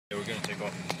going to take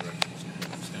off in this direction.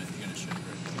 You're going to shake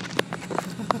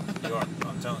right. You are.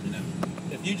 I'm telling you now.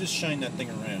 If you just shine that thing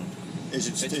around. Is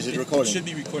it recording? It should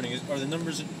be recording. Are the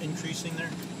numbers increasing there?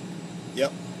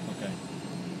 Yep. Okay.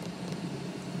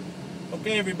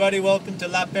 Okay, everybody, welcome to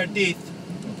La Perdiz.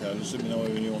 Okay, just let me know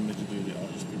when you want me to do it. I'll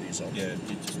just put these on. Yeah,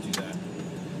 you just do that.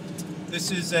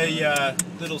 This is a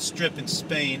little strip in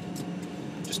Spain.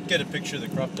 Just get a picture of the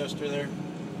crop duster there.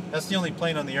 That's the only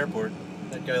plane on the airport.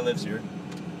 That guy lives here.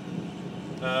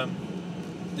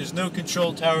 There's no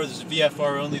control tower. There's a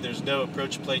VFR only. There's no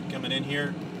approach plate coming in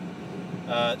here.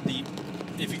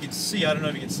 If you can see, I don't know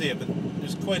if you can see it, but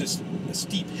there's quite a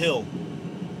steep hill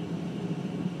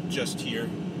just here.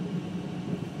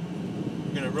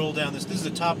 We're going to roll down this. This is the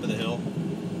top of the hill.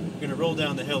 We're going to roll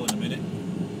down the hill in a minute.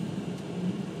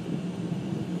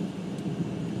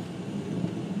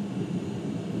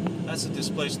 That's the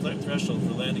displaced threshold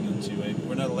for landing on 2A.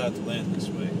 We're not allowed to land this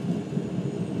way.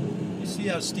 You see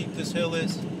how steep this hill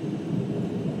is?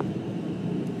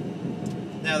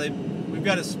 Now we've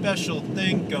got a special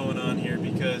thing going on here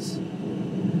because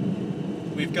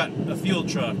we've got a fuel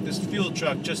truck. This fuel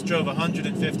truck just drove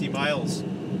 150 miles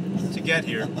to get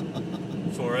here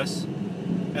for us,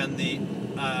 and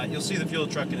you'll see the fuel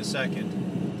truck in a second.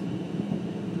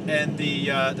 And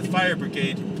the fire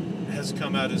brigade has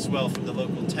come out as well from the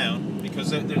local town because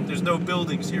there's no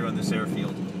buildings here on this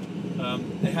airfield.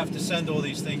 They have to send all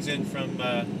these things in from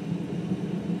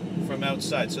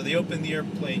outside, so they opened the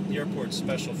airport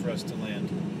special for us to land.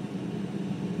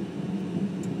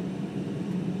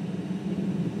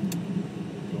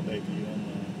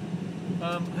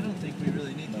 I don't think we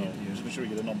really need the APU. Just make sure we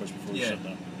get the numbers before we shut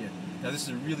down. Yeah. Now this is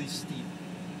a really steep.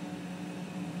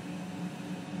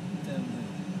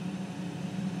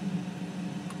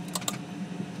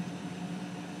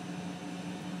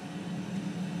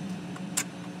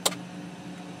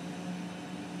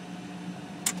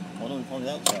 Why don't we park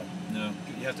outside? No,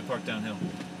 you have to park downhill.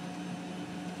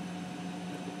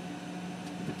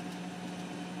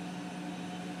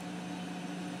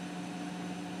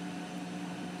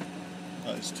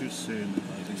 It's too soon.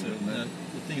 I think so. No,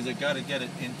 the thing is, I got to get it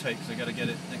in tight because I got to get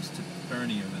it next to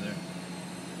Bernie over there.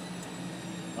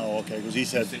 Oh, okay. Because he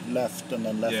said left and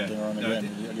then left and around again.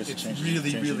 I guess it's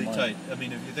really tight. I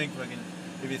mean, if you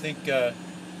think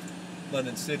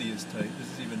London City is tight,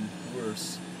 this is even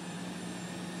worse.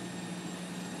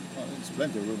 Well, there's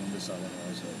plenty of room on this side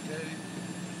anyway. So. Okay.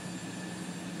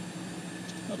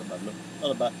 Not a bad look.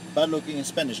 Not a bad looking in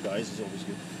Spanish guys is always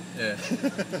good. Yeah.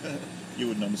 You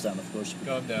wouldn't understand, of course.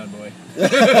 Calm down, boy. Calm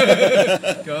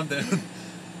down.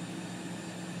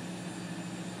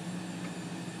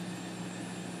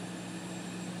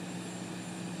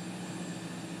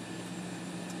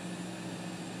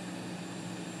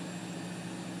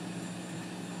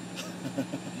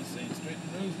 He's saying straight to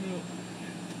Roseville.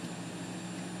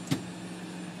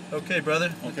 Okay,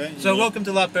 brother. Okay. So welcome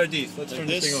to La Perdiz. Let's turn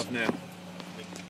this thing off now.